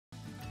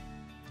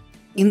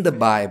In the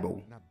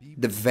Bible,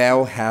 the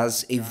veil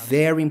has a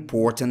very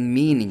important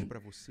meaning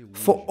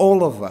for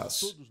all of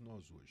us.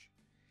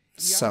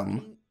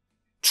 Some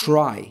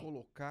try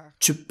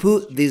to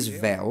put this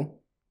veil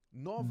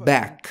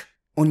back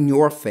on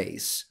your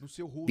face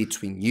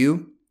between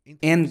you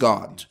and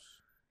God.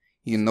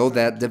 You know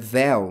that the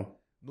veil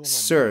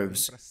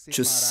serves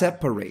to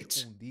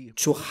separate,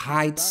 to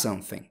hide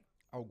something.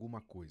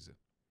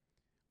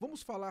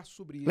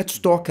 Let's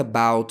talk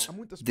about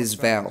this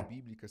veil.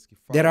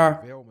 There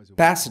are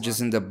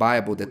passages in the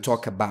Bible that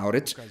talk about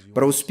it,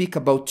 but I'll speak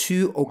about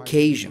two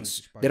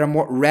occasions that are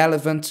more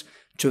relevant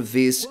to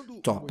this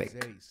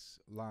topic.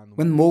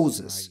 When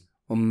Moses,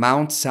 on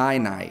Mount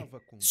Sinai,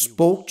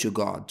 spoke to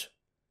God,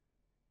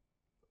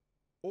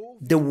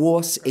 there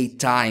was a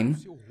time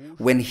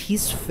when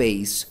his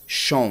face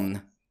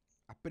shone.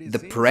 The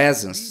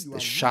presence, the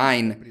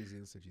shine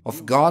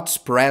of God's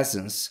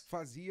presence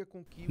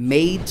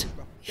made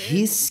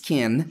his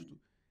skin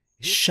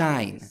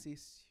shine.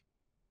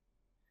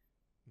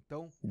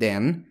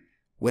 Then,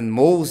 when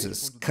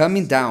Moses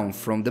coming down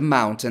from the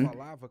mountain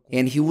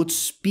and he would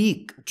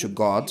speak to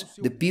God,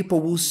 the people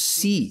would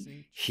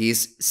see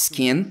his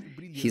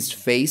skin, his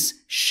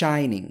face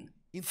shining.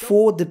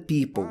 For the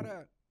people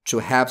to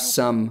have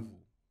some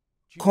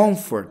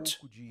comfort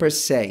per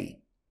se,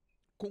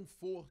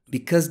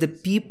 because the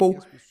people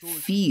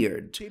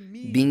feared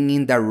being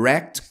in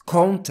direct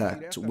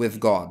contact with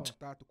God.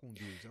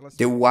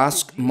 They will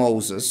ask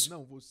Moses,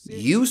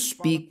 "You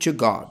speak to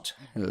God,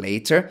 and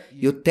later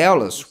you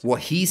tell us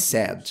what he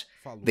said."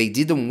 They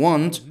didn't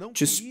want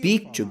to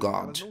speak to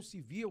God.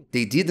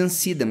 They didn't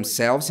see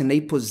themselves in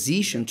a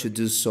position to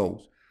do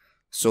so.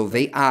 So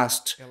they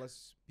asked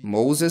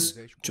Moses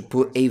to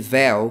put a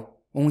veil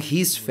on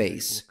his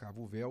face.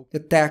 The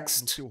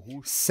text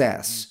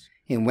says,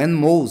 "And when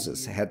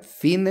Moses had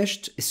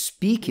finished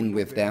speaking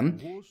with them,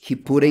 he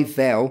put a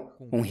veil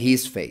on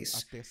his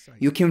face."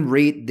 You can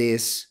read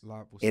this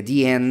at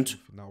the end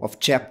of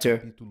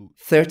chapter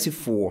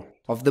 34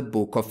 of the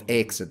book of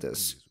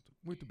Exodus.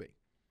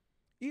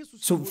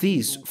 So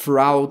this,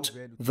 throughout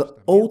the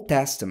Old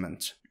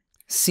Testament,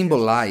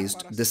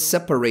 symbolized the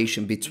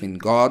separation between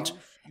God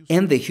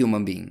and the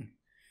human being.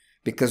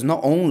 Because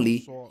not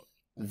only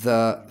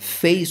the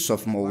face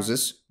of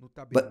Moses,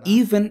 but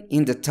even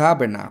in the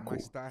tabernacle,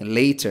 and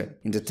later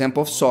in the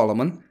Temple of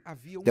Solomon,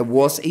 there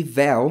was a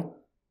veil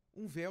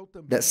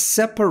that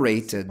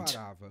separated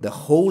the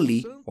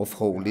Holy of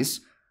Holies,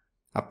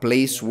 a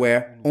place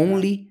where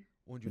only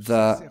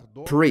the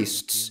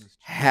priests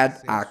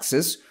had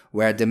access,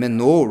 where the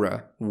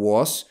menorah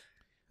was,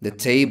 the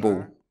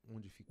table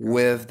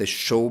with the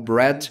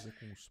showbread,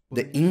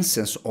 the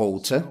incense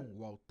altar,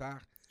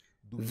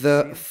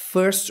 the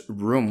first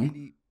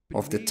room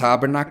of the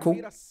tabernacle,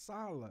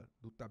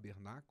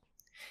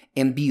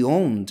 and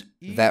beyond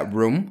that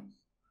room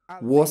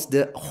was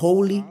the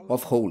Holy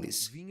of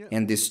Holies.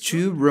 And these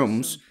two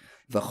rooms,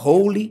 the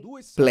holy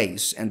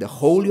place and the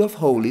Holy of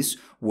Holies,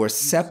 were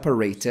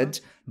separated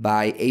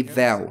by a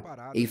veil,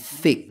 a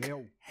thick,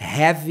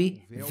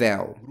 heavy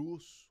veil.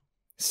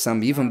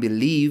 Some even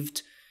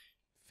believed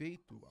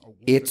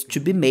it to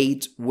be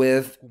made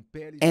with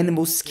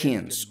animal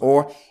skins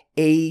or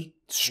a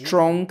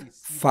strong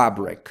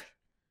fabric.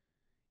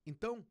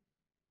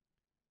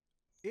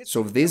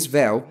 So this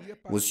veil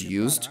was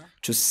used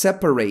to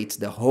separate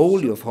the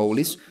Holy of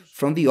Holies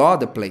from the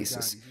other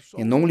places,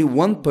 and only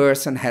one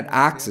person had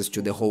access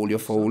to the Holy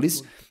of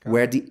Holies,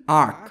 where the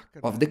Ark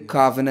of the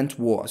Covenant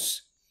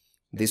was.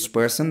 This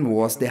person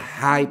was the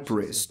high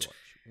priest,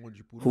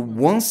 who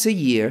once a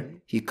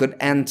year he could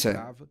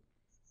enter,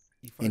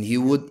 and he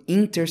would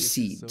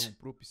intercede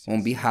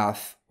on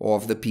behalf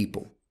of the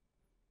people.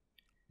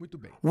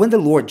 When the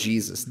Lord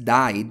Jesus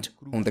died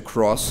on the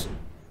cross,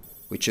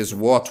 which is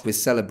what we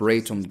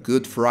celebrate on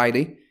Good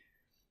Friday,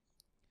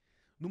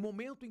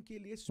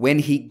 when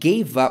he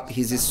gave up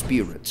his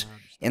spirit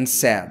and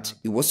said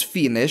it was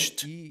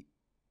finished,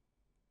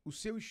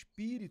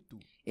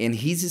 and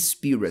his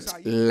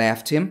spirit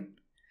left him,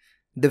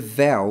 the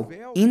veil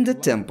in the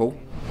temple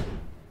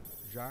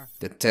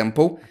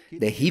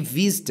that he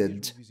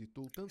visited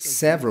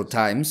several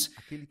times,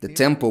 the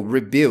temple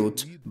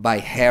rebuilt by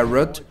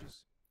Herod,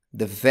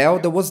 the veil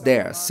that was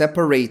there,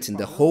 separating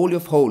the Holy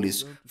of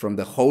Holies from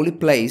the holy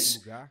place,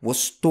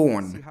 was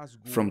torn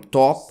from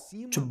top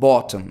to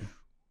bottom.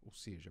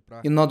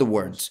 In other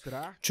words,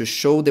 to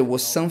show there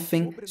was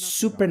something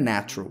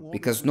supernatural,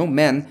 because no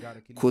man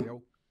could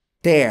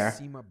tear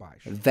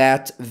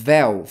that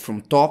veil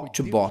from top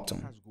to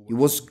bottom. It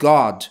was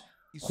God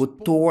who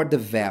tore the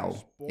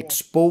veil,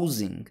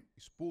 exposing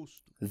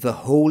the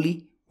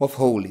Holy of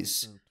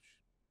Holies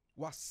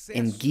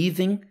and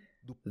giving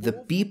the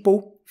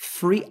people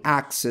free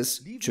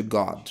access to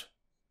God.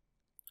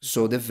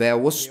 So the veil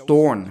was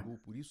torn.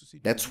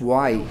 That's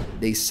why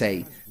they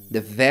say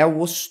the veil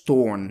was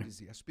torn.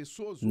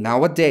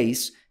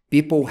 Nowadays,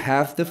 people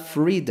have the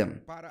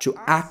freedom to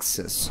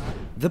access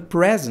the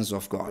presence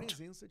of God.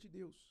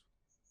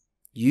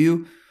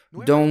 You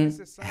don't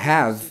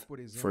have,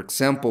 for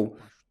example,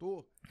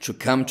 to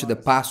come to the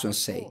pastor and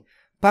say,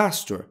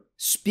 Pastor,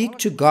 speak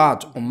to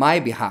God on my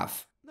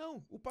behalf.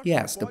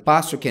 Yes, the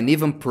pastor can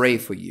even pray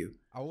for you.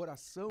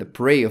 The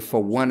prayer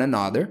for one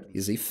another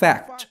is a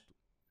fact,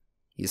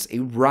 is a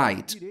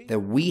right that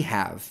we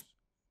have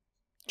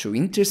to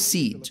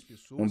intercede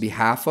on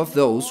behalf of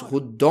those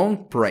who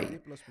don't pray,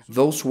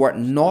 those who are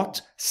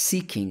not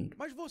seeking.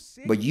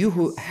 But you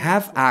who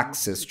have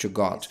access to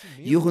God,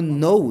 you who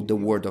know the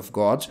Word of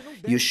God,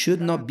 you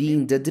should not be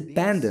in the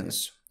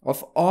dependence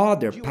of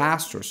other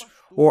pastors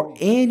or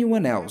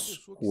anyone else,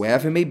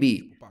 whoever it may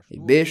be, a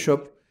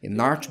bishop, an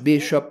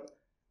archbishop,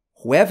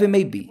 whoever it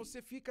may be,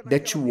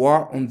 that you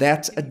are on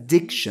that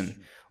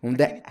addiction, on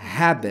that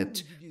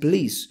habit.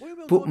 Please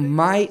put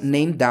my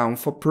name down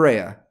for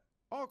prayer.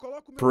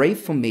 Pray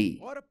for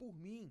me.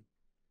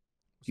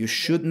 You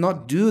should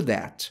not do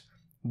that.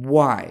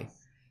 Why?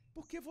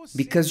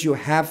 Because you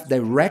have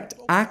direct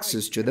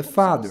access to the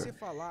Father.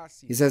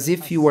 It's as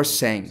if you are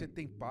saying,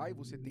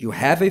 you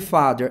have a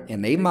father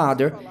and a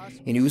mother,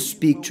 and you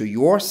speak to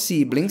your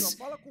siblings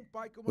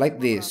like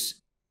this.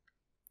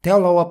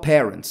 Tell our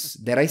parents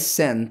that I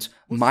sent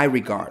my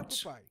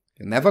regards.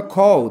 You never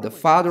call the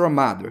father or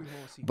mother,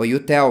 but you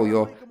tell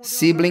your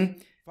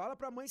sibling,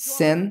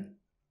 send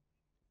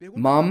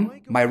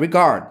Mom my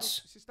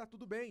regards.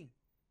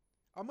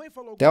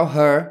 Tell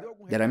her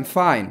that I'm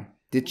fine.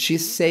 Did she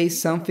say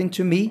something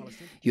to me?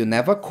 You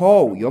never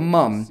call your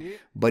mom,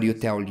 but you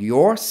tell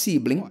your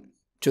sibling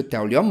to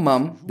tell your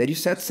mom that you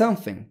said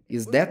something.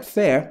 Is that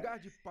fair?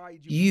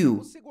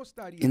 You,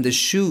 in the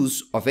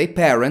shoes of a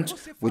parent,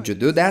 would you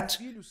do that?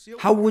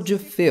 How would you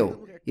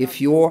feel if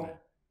your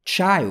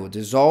child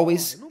is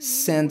always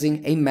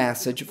sending a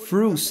message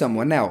through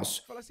someone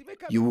else?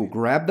 You will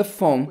grab the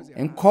phone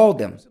and call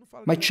them.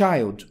 My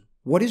child,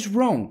 what is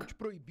wrong?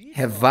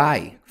 Have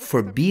I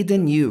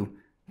forbidden you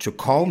to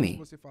call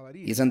me?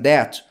 Isn't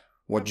that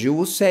what you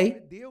will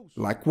say?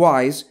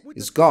 Likewise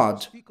is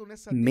God.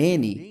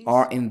 Many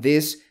are in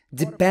this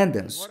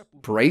dependence.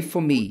 Pray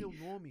for me.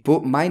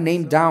 Put my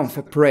name down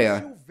for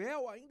prayer.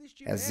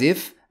 As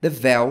if the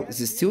veil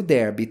is still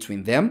there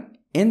between them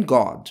and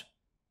God.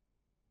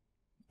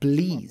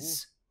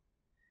 Please,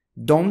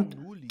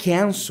 don't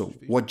cancel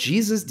what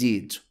Jesus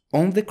did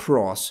on the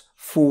cross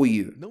for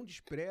you.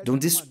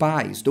 Don't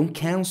despise, don't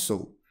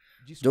cancel,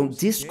 don't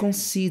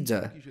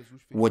disconsider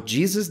what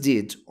Jesus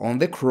did on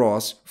the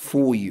cross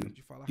for you.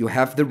 You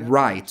have the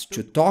right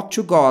to talk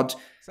to God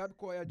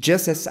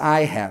just as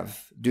I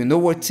have. Do you know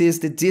what is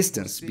the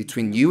distance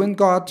between you and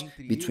God,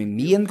 between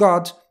me and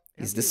God?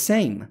 It's the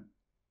same.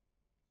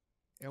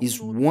 It's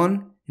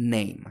one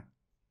name.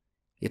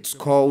 It's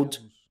called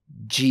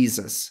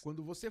Jesus.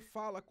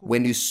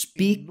 When you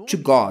speak to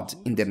God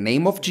in the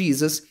name of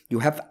Jesus, you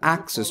have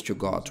access to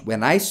God.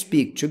 When I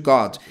speak to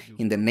God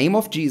in the name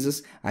of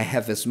Jesus, I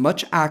have as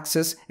much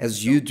access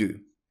as you do.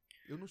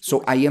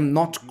 So I am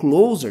not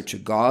closer to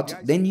God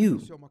than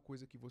you.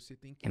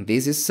 And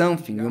this is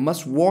something you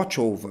must watch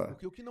over,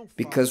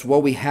 because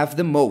what we have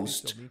the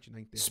most,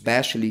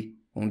 especially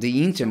on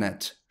the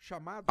internet,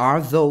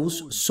 are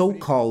those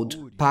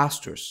so-called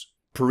pastors,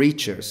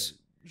 preachers,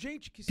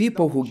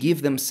 people who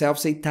give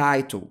themselves a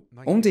title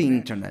on the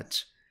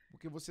internet.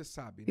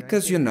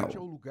 Because you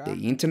know, the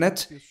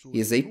internet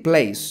is a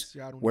place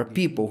where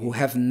people who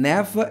have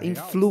never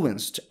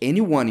influenced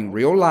anyone in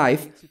real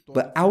life,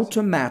 but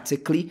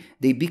automatically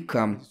they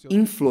become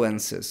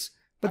influencers.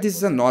 But this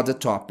is another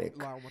topic.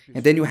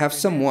 And then you have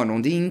someone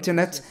on the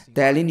internet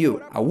telling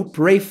you, I will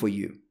pray for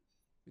you.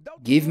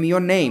 Give me your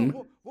name.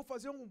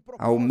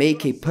 I will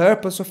make a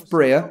purpose of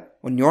prayer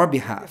on your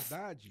behalf.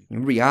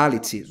 In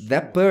reality,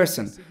 that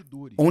person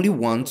only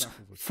wants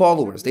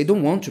followers. They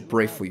don't want to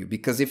pray for you,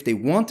 because if they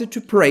wanted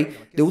to pray,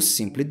 they will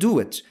simply do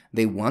it.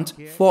 They want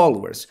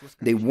followers.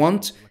 They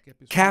want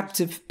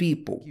captive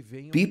people,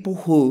 people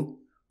who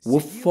will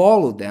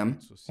follow them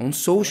on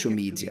social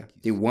media.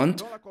 They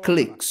want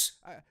clicks.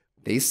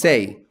 They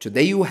say,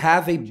 today you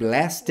have a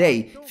blessed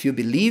day. If you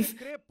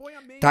believe,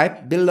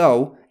 type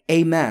below,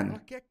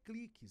 Amen.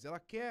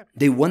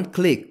 They want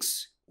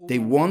clicks. They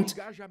want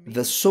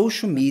the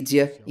social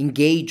media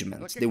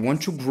engagement. They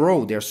want to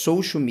grow their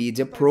social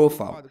media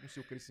profile.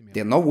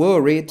 They're not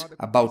worried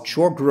about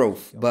your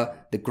growth,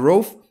 but the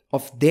growth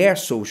of their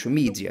social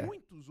media.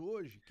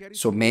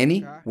 So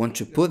many want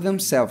to put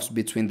themselves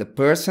between the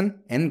person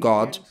and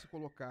God,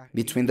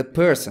 between the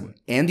person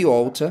and the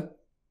altar.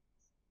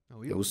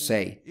 They will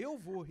say,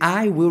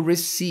 I will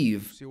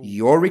receive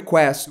your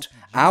request,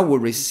 I will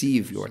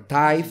receive your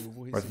tithe,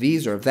 or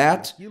this or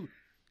that.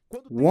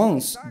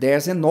 Once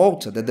there's an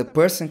altar that the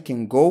person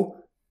can go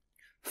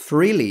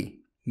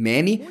freely,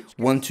 many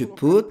want to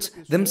put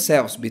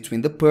themselves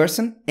between the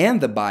person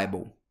and the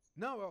Bible.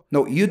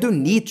 No, you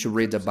don't need to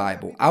read the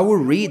Bible. I will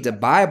read the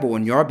Bible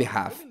on your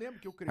behalf.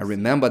 I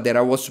remember that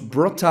I was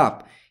brought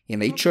up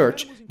in a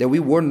church that we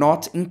were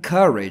not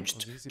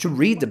encouraged to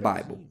read the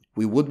Bible.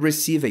 We would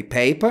receive a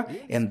paper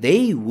and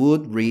they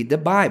would read the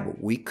Bible.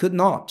 We could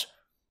not.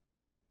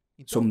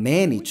 So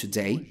many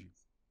today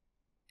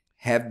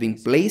have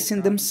been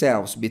placing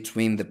themselves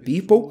between the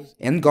people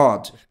and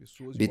God,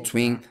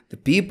 between the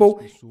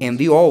people and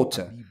the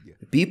altar.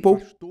 The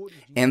people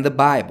and the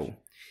Bible.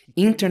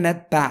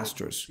 Internet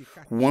pastors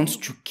who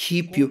want to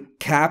keep you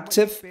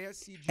captive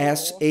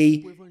as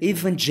a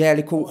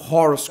evangelical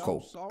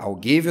horoscope. I'll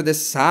give you the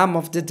Psalm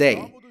of the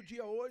day.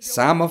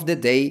 Psalm of the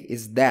day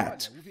is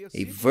that.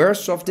 A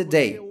verse of the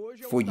day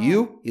for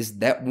you is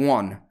that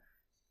one.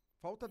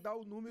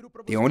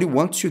 They only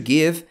want to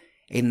give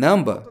a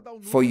number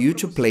for you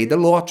to play the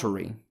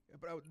lottery,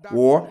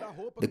 or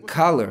the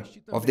color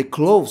of the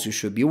clothes you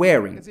should be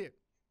wearing.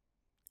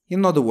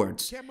 In other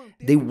words,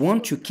 they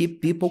want to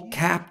keep people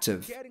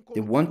captive.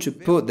 They want to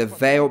put the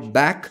veil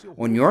back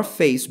on your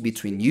face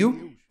between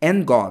you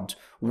and God,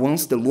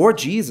 once the Lord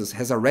Jesus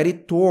has already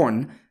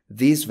torn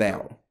this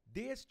veil.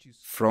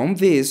 From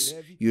this,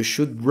 you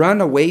should run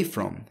away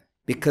from,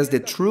 because the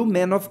true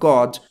man of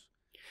God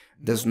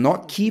does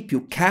not keep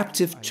you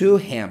captive to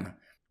him.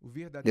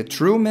 The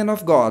true man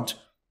of God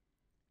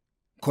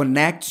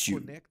connects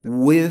you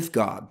with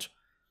God.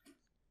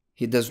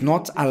 He does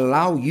not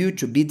allow you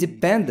to be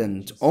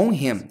dependent on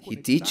him. He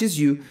teaches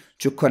you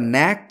to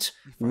connect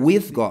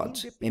with God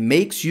and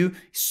makes you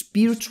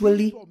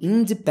spiritually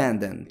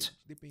independent.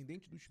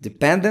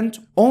 Dependent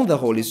on the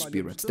Holy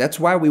Spirit. That's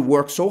why we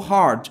work so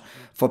hard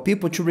for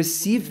people to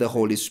receive the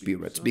Holy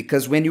Spirit.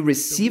 Because when you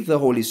receive the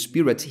Holy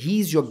Spirit, He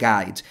is your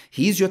guide.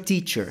 He is your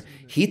teacher.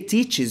 He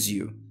teaches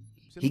you.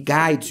 He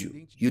guides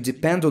you. You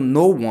depend on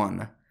no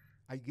one.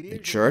 The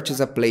church is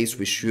a place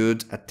we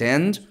should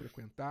attend.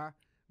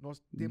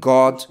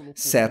 God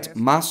set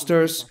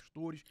masters,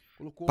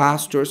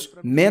 pastors,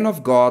 men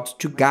of God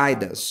to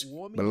guide us.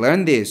 But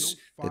learn this,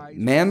 that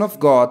man of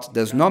God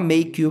does not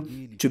make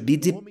you to be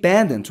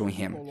dependent on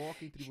him.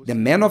 The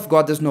man of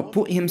God does not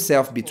put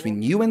himself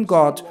between you and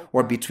God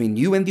or between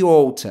you and the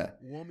altar.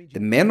 The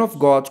man of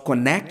God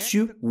connects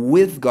you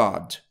with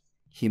God.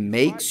 He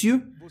makes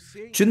you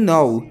to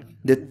know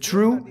the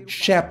true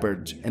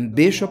shepherd and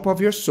bishop of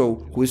your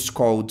soul, who is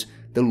called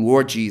the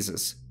Lord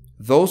Jesus.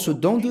 Those who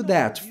don't do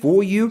that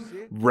for you,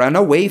 run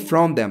away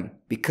from them,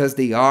 because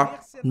they are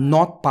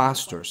not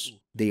pastors.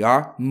 They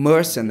are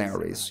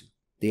mercenaries.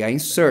 They are in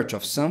search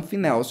of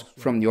something else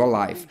from your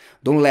life.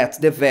 Don't let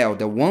the veil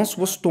that once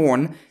was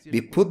torn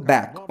be put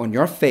back on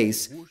your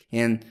face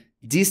and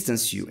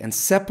distance you and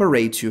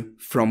separate you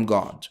from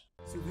God.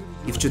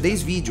 If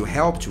today's video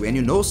helped you and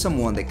you know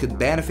someone that could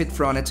benefit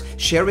from it,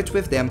 share it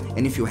with them,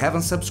 and if you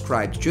haven't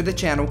subscribed to the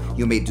channel,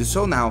 you may do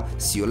so now.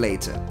 See you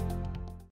later.